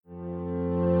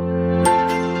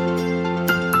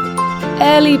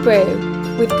Early Brew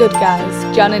with good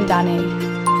guys, John and Danny.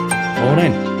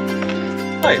 Morning.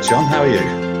 Hi, John. How are you?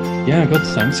 Yeah, good,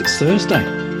 thanks. It's Thursday.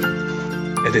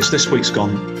 It is. This week's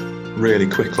gone really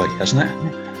quickly, hasn't it?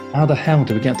 How the hell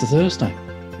did we get to Thursday?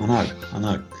 I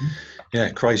know. Yeah,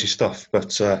 crazy stuff.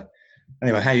 But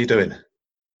anyway, how are you doing?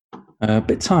 A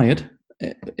bit tired,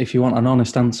 if you want an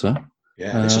honest answer.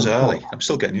 Yeah, this is early. I'm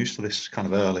still getting used to this kind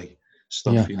of early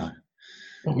stuff, Yeah. you know.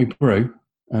 What we brew,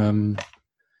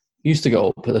 used to get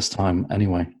up at this time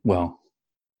anyway. Well,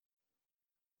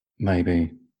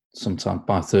 maybe sometime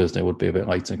by Thursday would be a bit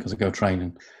later because I go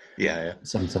training. Yeah.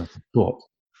 Sometimes. But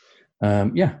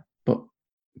but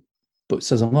it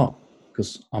says a lot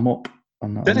because I'm up.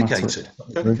 And Dedicated.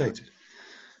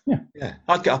 Yeah.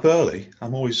 I'd get up early.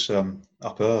 I'm always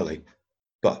up early,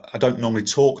 but I don't normally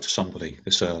talk to somebody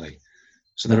this early.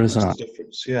 So that's the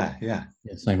difference. Yeah.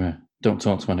 Same here. Don't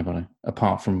talk to anybody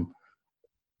apart from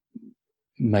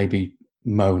maybe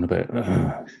moan a bit.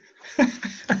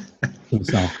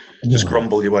 Himself. Just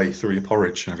grumble your way through your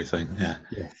porridge and everything. Yeah.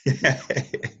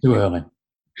 Too early.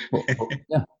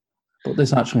 But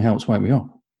this actually helps wake me up.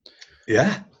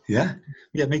 Yeah,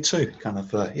 me too. Kind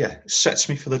of, sets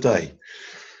me for the day.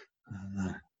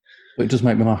 But it does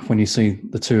make me laugh when you see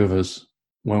the two of us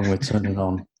when we're turning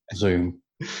on Zoom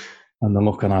and the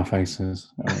look on our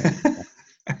faces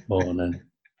morning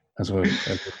as we're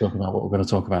talking about what we're going to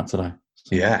talk about today.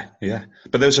 So. Yeah.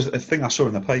 But there's a thing I saw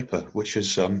in the paper which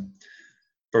is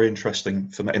very interesting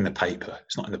for me. In the paper,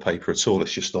 it's not in the paper at all.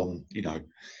 It's just on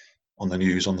the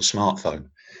news on the smartphone.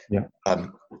 Yeah.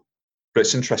 But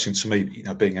it's interesting to me,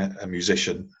 being a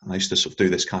musician, and I used to sort of do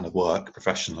this kind of work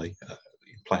professionally,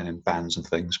 playing in bands and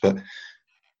things. But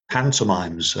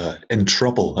pantomime's in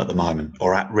trouble at the moment,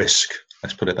 or at risk.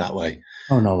 Let's put it that way.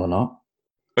 Oh no, they're not.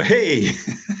 But hey,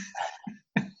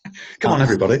 come on,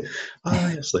 everybody!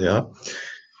 Oh yes, they are.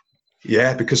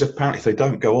 Yeah, because apparently if they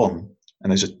don't go on,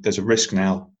 and there's a risk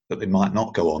now that they might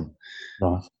not go on.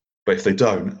 Right. But if they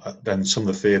don't, then some of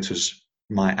the theatres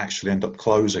might actually end up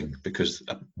closing because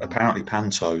apparently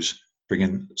pantos bring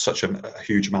in such a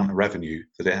huge amount of revenue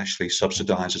that it actually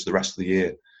subsidises the rest of the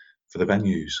year for the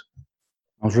venues.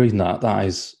 I was reading that. That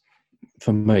is,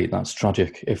 for me, that's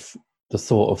tragic. If the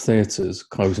thought of theatres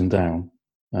closing down,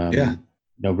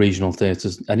 regional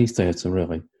theatres, any theatre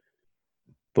really.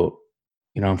 But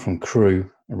I'm from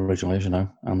Crewe originally, as you know,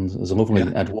 and there's a lovely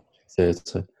Edward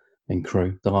Theatre in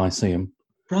Crewe, the Lyceum.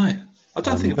 Right. I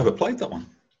don't think I've ever played that one.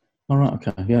 All right,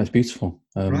 okay. Yeah, it's beautiful.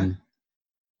 Right.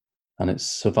 And it's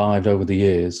survived over the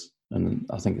years, and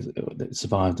I think it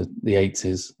survived the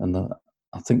 80s, and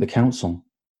I think the council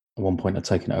at one point had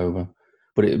taken it over.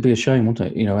 But it'd be a shame,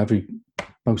 wouldn't it?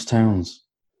 Most towns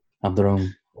have their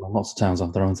own, lots of towns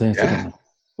have their own theatre, don't they?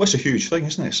 Well, it's a huge thing,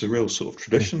 isn't it? It's a real sort of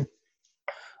tradition.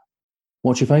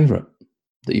 What's your favourite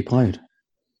that you played?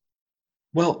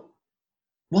 Well,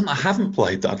 one that I haven't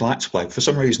played that I'd like to play, for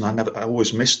some reason I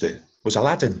always missed it, was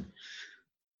Aladdin.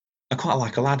 I quite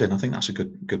like Aladdin. I think that's a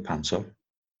good panto.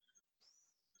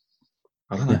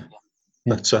 I don't know.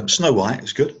 Yeah. But Snow White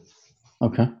is good.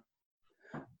 Okay.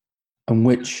 And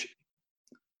which?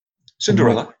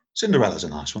 Cinderella. Cinderella's a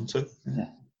nice one too. Yeah.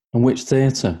 And which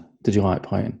theatre did you like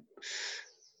playing?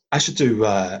 I should do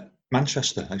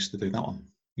Manchester. I used to do that one.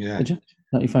 Yeah. Did you? Is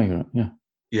that your favourite? Yeah.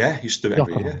 Yeah, I used to do it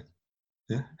every year.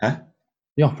 Yeah. Huh?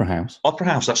 The Opera House. Opera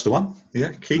House, that's the one.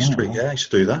 Yeah, Key Street. Yeah, I used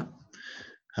to do that.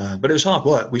 But it was hard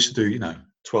work. We used to do,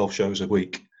 12 shows a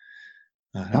week.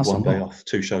 Have one day off,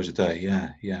 2 shows a day.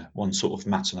 Yeah. One sort of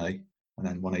matinee and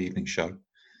then one evening show.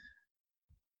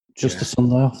 Just a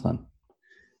Sunday off then?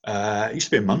 It used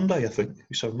to be a Monday, I think. We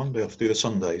used to have Monday off, do the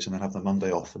Sundays and then have the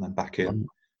Monday off and then back in.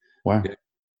 Wow. Yeah.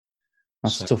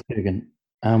 That's tough gig.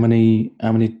 How many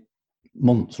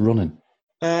months running?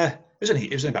 It was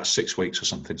only about 6 weeks or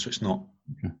something, so it's not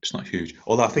huge.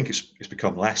 Although I think it's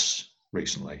become less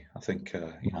recently. I think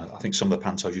I think some of the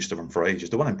pantos used to run for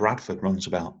ages. The one in Bradford runs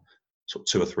about sort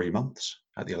of 2 or 3 months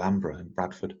at the Alhambra in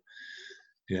Bradford.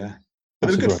 Yeah, but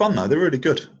they were good fun though. They were really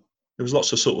good. There was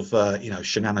lots of sort of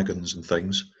shenanigans and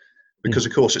things because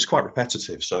of course it's quite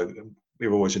repetitive. So we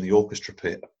were always in the orchestra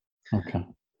pit. Okay.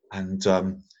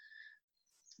 And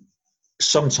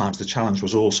sometimes the challenge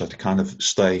was also to kind of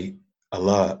stay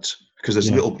alert because there's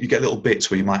you get little bits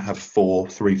where you might have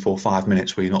 3, 4, 5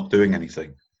 minutes where you're not doing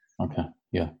anything. Okay.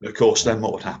 Yeah. Of course, then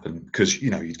what would happen? Because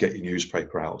you'd get your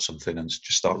newspaper out or something and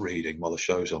just start reading while the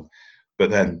show's on. But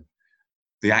then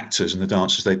the actors and the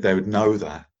dancers they would know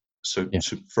that. So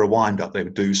for a wind up, they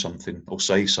would do something or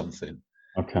say something.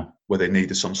 Okay. Where they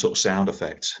needed some sort of sound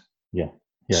effect. Yeah.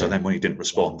 So then when you didn't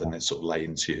respond, then they'd sort of lay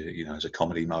into you, as a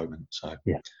comedy moment. So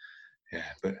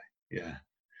but.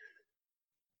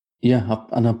 Yeah,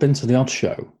 and I've been to the Odd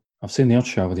Show. I've seen the Odd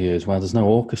Show over the years where there's no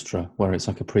orchestra, where it's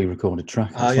like a pre-recorded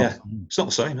track. Oh, yeah. It's not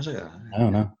the same, is it?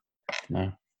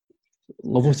 No.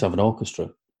 Lovely to have an orchestra.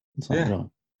 Yeah.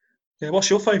 Yeah. What's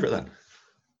your favourite then?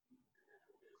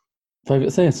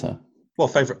 Favourite theatre? Well,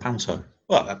 favourite panto.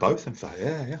 Well, they're both, in fact.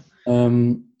 Yeah.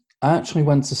 I actually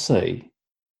went to see.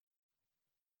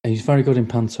 He's very good in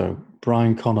panto.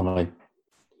 Brian Connolly.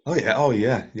 Oh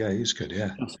yeah. He's good.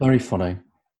 Yeah. It's very funny,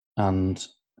 and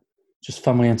just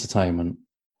family entertainment.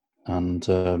 And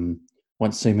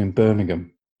went to see him in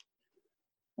Birmingham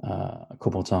a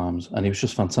couple of times, and he was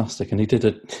just fantastic. And he did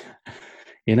it.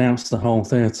 He announced the whole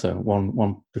theatre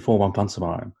before one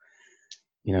pantomime.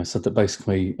 Said that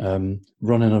basically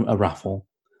running a raffle,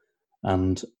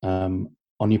 and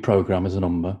on your programme is a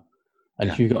number, and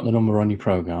if you got the number on your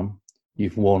programme,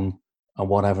 you've won a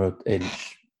whatever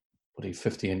inch,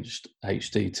 50-inch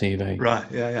HD TV. Right.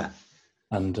 Yeah.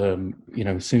 And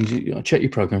as soon as you check your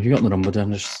programme, if you got the number,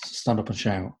 then just stand up and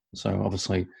shout. So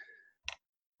obviously,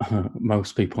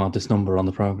 most people had this number on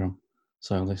the programme,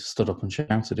 so they stood up and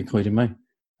shouted, including me.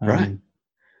 Right.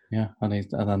 Yeah, and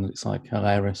then it's like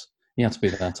hilarious. He had to be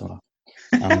there to laugh.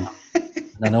 And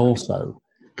then also,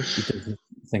 he did the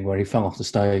thing where he fell off the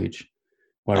stage,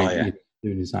 where he's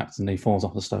doing his act and he falls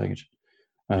off the stage.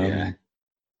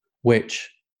 Which,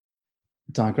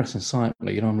 digressing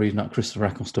slightly, I'm reading that Christopher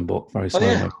Eccleston book very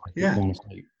slowly.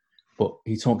 But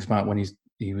he talks about when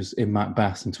he was in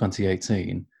Macbeth in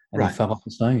 2018 and he fell off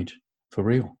the stage for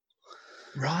real.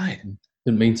 Right.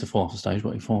 Didn't mean to fall off the stage,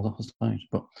 but he falls off the stage.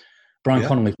 But Brian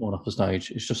Connolly falling off the stage,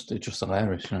 it's just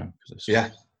hilarious, because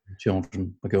it's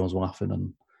children, the girls laughing,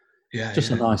 and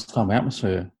a nice family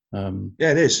atmosphere.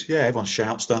 It is. Yeah, everyone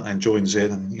shouts, don't they, and joins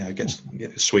in, and gets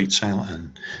the sweets out,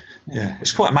 and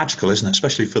it's quite magical, isn't it?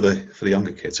 Especially for the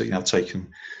younger kids.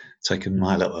 Taking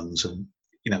my little ones, and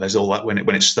there's all that when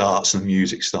it starts and the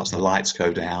music starts and the lights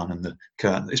go down and the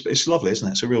curtain. It's lovely, isn't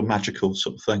it? It's a real magical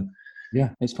sort of thing. Yeah,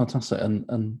 it's fantastic,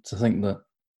 and to think that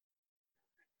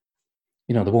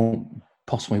there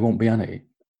won't be any.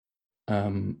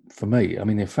 For me, I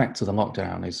mean, the effect of the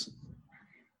lockdown is,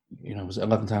 it was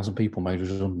 11,000 people made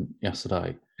redundant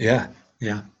yesterday. Yeah.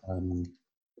 In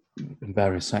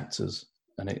various sectors,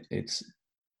 and it's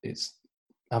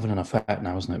having an effect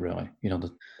now, isn't it? Really,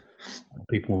 the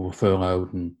people were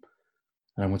furloughed, and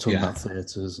we're talking about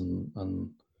theatres and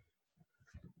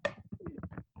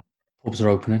pubs are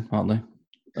opening, aren't they?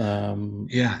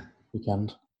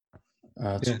 Weekend.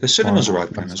 The cinemas are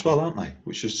opening as well, aren't they?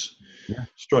 Which is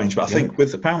strange, but I think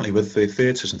apparently with the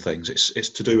theatres and things, it's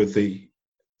to do with the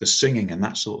singing and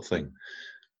that sort of thing.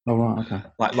 Oh right, okay.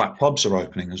 Like pubs are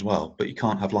opening as well, but you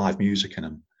can't have live music in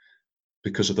them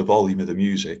because of the volume of the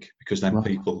music. Because then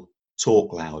people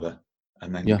talk louder,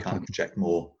 and then you can't project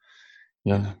more.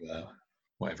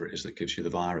 Whatever it is that gives you the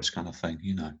virus, kind of thing.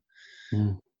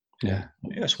 Yeah,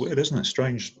 it's weird, isn't it?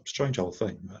 Strange old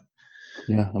thing. But.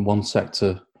 Yeah, and one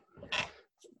sector,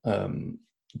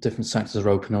 different sectors are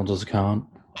open, others can't.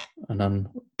 And then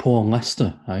poor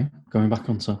Leicester, going back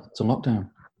onto lockdown.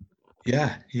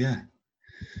 Yeah.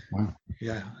 Wow.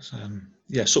 Yeah,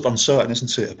 sort of uncertain,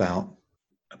 isn't it, about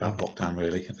lockdown,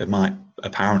 really? There might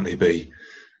apparently be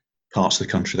parts of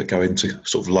the country that go into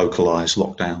sort of localised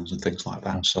lockdowns and things like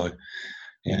that. So,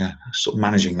 sort of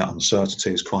managing that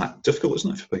uncertainty is quite difficult,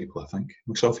 isn't it, for people, I think,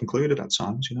 myself included at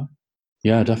times,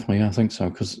 Yeah, definitely. Yeah, I think so.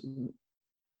 Because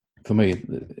for me,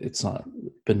 it's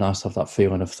been nice to have that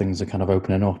feeling of things are kind of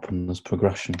opening up and there's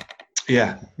progression.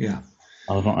 Yeah.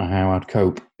 I don't know how I'd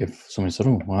cope if somebody said,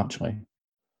 "Oh, well, actually,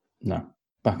 no,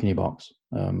 back in your box."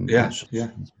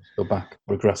 Go back,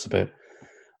 regress a bit,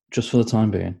 just for the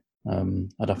time being.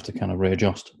 I'd have to kind of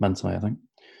readjust mentally, I think.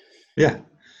 Yeah,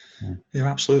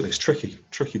 absolutely. It's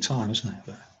tricky time, isn't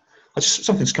it? But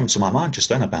something's come to my mind just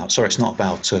then about. Sorry, it's not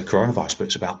about coronavirus, but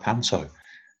it's about panto.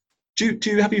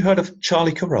 Have you heard of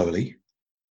Charlie Caroli?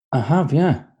 I have,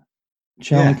 yeah.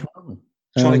 Charlie Caroli.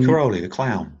 Charlie Caroli, the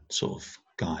clown sort of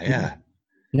guy. Yeah.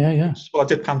 Well, I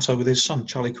did panto with his son,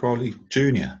 Charlie Caroli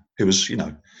Jr., who was, he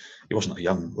wasn't a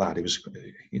young lad. He was,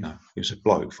 he was a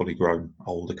bloke, fully grown,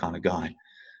 older kind of guy.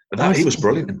 But he was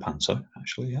brilliant in panto,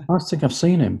 actually. Yeah. I think I've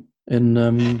seen him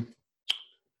in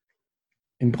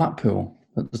Blackpool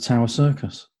at the Tower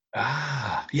Circus.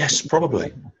 Ah, yes,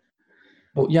 probably.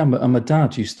 But yeah, and my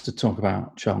dad used to talk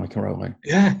about Charlie Caroli.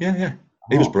 Yeah.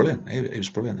 He was brilliant. He was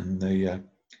brilliant, and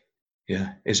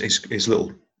his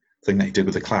little thing that he did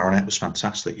with the clarinet was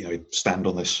fantastic. He'd stand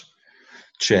on this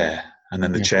chair, and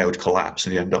then the chair would collapse,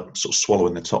 and he'd end up sort of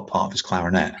swallowing the top part of his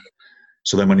clarinet.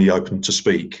 So then, when he opened to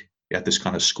speak, he had this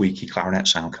kind of squeaky clarinet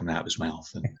sound coming out of his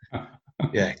mouth. And,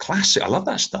 classic. I love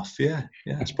that stuff. Yeah,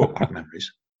 it's brought back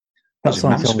memories. That's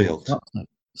like Mansfield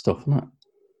stuff, isn't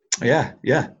it?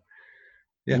 Yeah,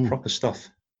 proper stuff.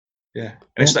 Yeah,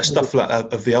 and it's that stuff like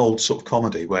of the old sort of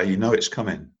comedy where you know it's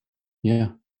coming. Yeah.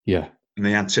 And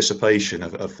the anticipation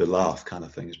of the laugh kind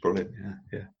of thing is brilliant.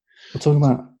 Yeah. We're talking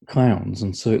about clowns,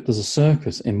 and so there's a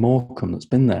circus in Morecambe that's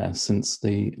been there since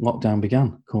the lockdown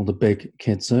began, called the Big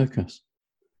Kid Circus.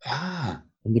 Ah.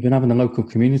 And they've been having the local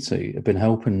community have been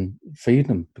helping feed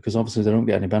them because obviously they don't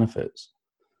get any benefits.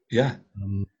 Yeah.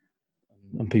 And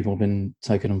people have been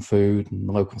taking them food, and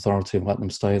the local authority have let them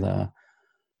stay there.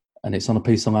 And it's on a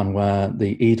piece of land where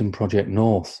the Eden Project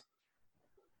North.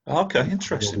 Okay,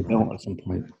 interesting. Built at some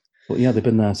point. But yeah, they've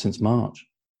been there since March.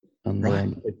 And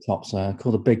the big tops there,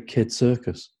 called the Big Kid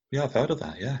Circus. Yeah, I've heard of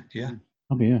that. Yeah.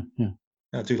 Oh, yeah. Yeah,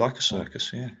 I do like a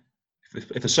circus. Yeah,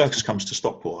 if a circus comes to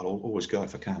Stockport, I'll always go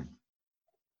if I can.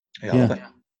 Yeah, I love it.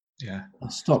 Yeah. I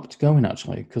stopped going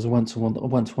actually because I went to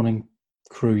one in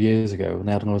Crewe years ago, and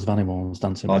they had loads of animals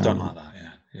dancing. I don't like that.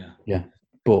 Yeah.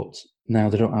 But now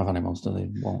they don't have animals, do they?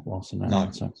 Whilst in no.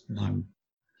 So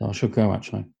I should go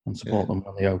actually and support them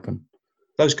when they open.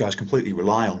 Those guys completely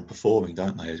rely on performing,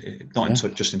 don't they? Not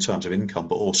just in terms of income,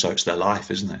 but also it's their life,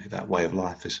 isn't it? That way of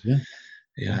life is,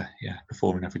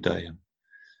 performing every day.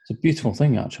 It's a beautiful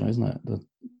thing, actually, isn't it?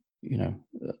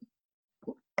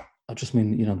 I just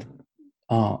mean, the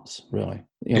arts, really.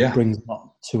 It brings a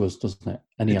lot to us, doesn't it?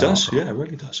 It does, it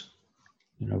really does.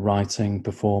 Writing,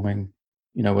 performing,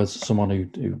 as someone who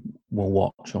will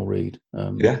watch or read.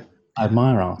 I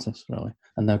admire artists, really,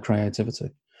 and their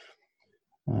creativity.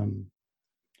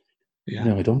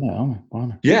 Nearly done that,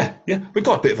 aren't we? Yeah. We've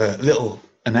got a bit of a little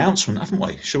announcement, haven't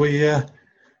we? Shall we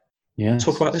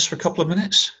talk about this for a couple of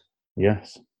minutes?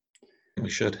 Yes. I think we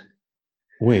should.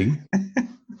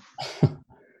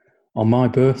 On my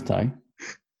birthday,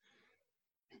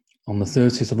 on the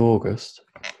 30th of August,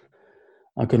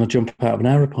 I'm going to jump out of an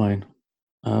aeroplane,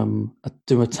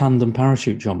 do a tandem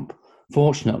parachute jump.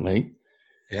 Fortunately,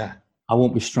 I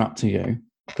won't be strapped to you,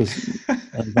 because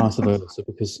vice versa,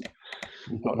 because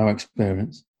you've got no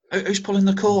experience. Who's pulling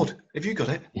the cord? Have you got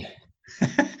it?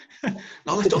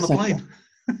 Not left it on the plane.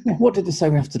 What did they say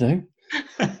we have to do?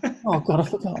 Oh, God, I've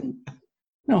forgotten.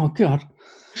 Oh, God.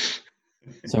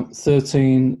 So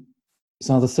 13, it's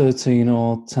either 13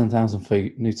 or 10,000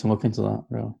 feet. Need to look into that,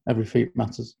 really. Every feet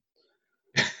matters.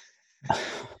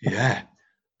 Yeah,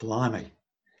 blimey.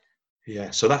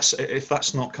 Yeah, so if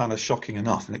that's not kind of shocking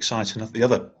enough and exciting enough, the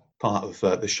other part of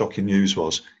the shocking news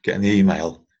was getting the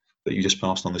email that you just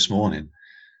passed on this morning.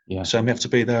 Yeah. So we have to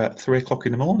be there at 3 o'clock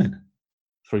in the morning.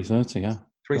 3:30, yeah.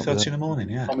 3:30 in the morning,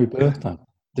 yeah. On my birthday.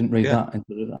 Didn't read that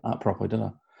into that properly, did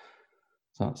I?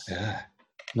 So that's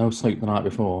no sleep the night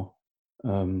before.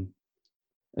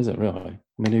 Is it really?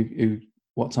 I mean,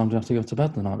 what time do you have to go to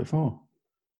bed the night before?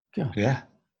 God. Yeah.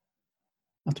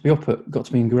 I have to be got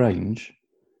to be in Grange.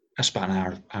 That's about an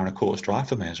hour and a quarter's drive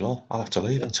for me as well. I'll have to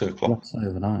leave at 2 o'clock.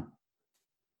 Overnight.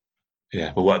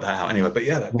 Yeah, we'll work that out anyway. But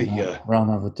yeah, that'd be. We'll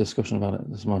have a discussion about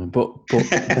it this morning. But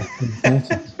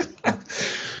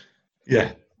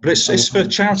yeah, but it's for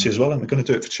charity as well, and we're going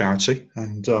to do it for charity.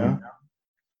 And and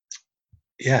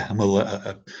we'll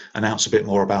announce a bit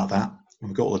more about that.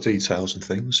 We've got all the details and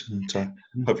things, and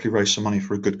hopefully raise some money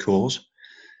for a good cause.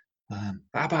 How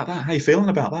about that? How are you feeling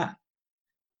about that?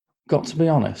 Got to be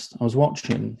honest, I was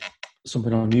watching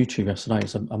something on YouTube yesterday.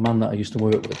 It's a man that I used to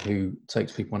work with who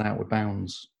takes people on Outward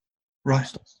Bounds.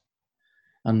 Right.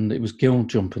 And it was gill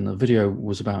jumping. The video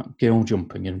was about gill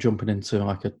jumping, jumping into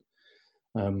like a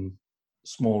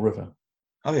small river.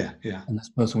 Oh, yeah. And this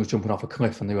person was jumping off a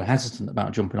cliff, and they were hesitant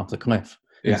about jumping off the cliff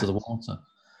into the water.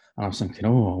 And I was thinking, I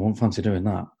won't fancy doing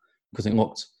that, because it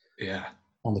looked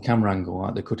on the camera angle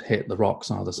like they could hit the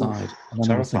rocks either side. Oof,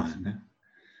 terrifying.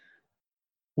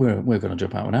 We're going to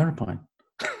jump out of an aeroplane.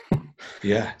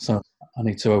 Yeah. So I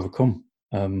need to overcome.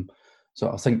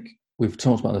 So I think we've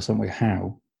talked about this, haven't we?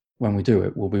 How, when we do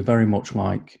it, will be very much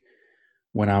like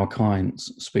when our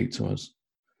clients speak to us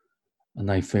and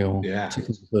they feel,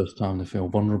 particularly the first time, they feel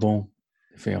vulnerable,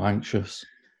 they feel anxious,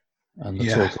 and they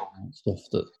talk about stuff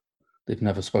that they've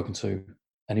never spoken to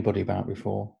anybody about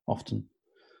before, often.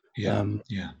 And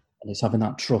it's having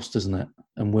that trust, isn't it?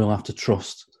 And we'll have to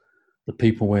trust the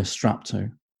people we're strapped to.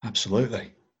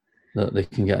 Absolutely. That they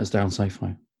can get us down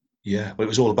safely. Yeah, but it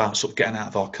was all about sort of getting out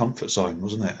of our comfort zone,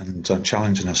 wasn't it? And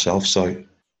challenging ourselves. So,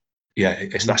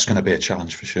 that's going to be a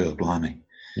challenge for sure, blimey.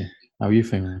 Yeah. How are you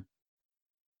feeling?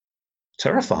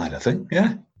 Terrified, I think,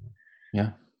 yeah.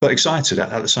 But excited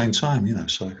at the same time,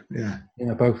 so, yeah.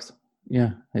 Yeah, both.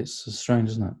 Yeah, it's strange,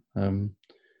 isn't it?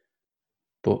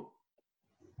 But,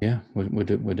 yeah,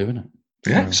 we're doing it.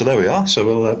 Yeah, so there we are. So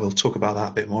we'll talk about that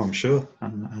a bit more, I'm sure.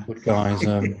 And, good guys,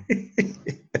 good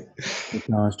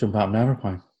guys jump out of an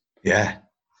aeroplane. Yeah,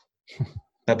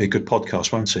 that'd be a good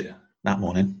podcast, won't it? That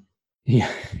morning.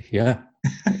 Yeah. Yeah.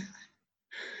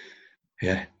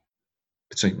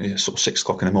 Between sort of 6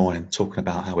 o'clock in the morning, talking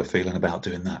about how we're feeling about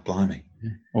doing that. Blimey. Yeah.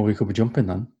 Or we could be jumping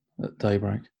then at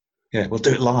daybreak. Yeah, we'll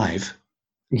do it live.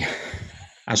 Yeah.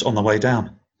 As on the way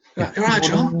down. Yeah. All right,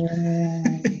 John.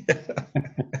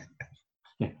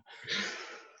 Yeah.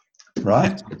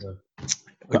 Right.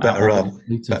 We better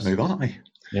move on, aren't we?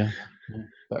 Yeah.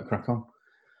 Better crack on.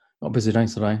 Got a busy day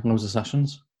today. Loads of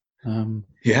sessions.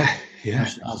 Yeah.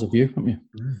 As of you, haven't you?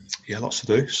 Yeah, lots to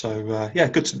do. So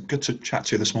good to chat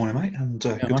to you this morning, mate, and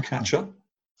good to catch up.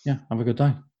 Yeah, have a good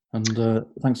day, and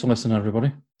thanks for listening,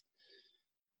 everybody.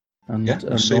 And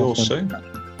we'll see you all soon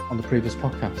on the previous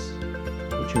podcasts,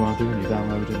 which you are doing. You're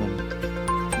downloading and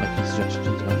making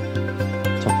suggestions about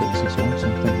topics and so on. So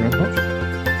thank you very much,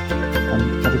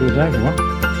 and have a good day, everyone.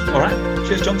 All right,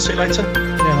 cheers, John. See you later.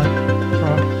 Yeah, mate.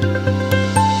 All right.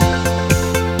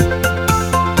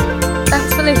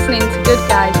 Thanks for listening to Good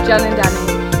Guys, John and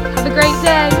Danny.